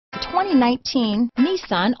2019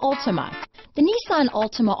 Nissan Altima. The Nissan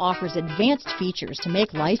Altima offers advanced features to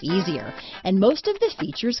make life easier, and most of the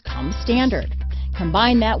features come standard.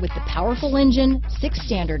 Combine that with the powerful engine, 6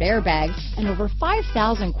 standard airbags, and over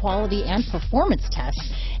 5,000 quality and performance tests,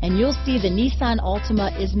 and you'll see the Nissan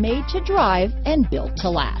Altima is made to drive and built to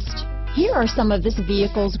last. Here are some of this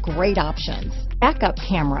vehicle's great options: backup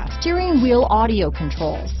camera, steering wheel audio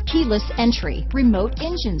controls, keyless entry, remote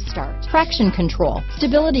engine start, traction control,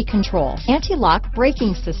 stability control, anti-lock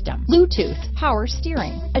braking system, Bluetooth, power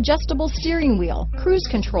steering, adjustable steering wheel, cruise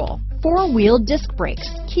control, 4-wheel disc brakes,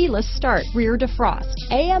 keyless start, rear defrost,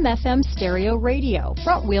 AM/FM stereo radio,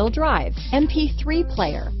 front-wheel drive, MP3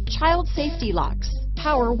 player, child safety locks,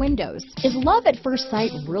 power windows. Is love at first sight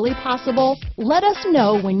really possible? Let us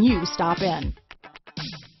know when you stop in.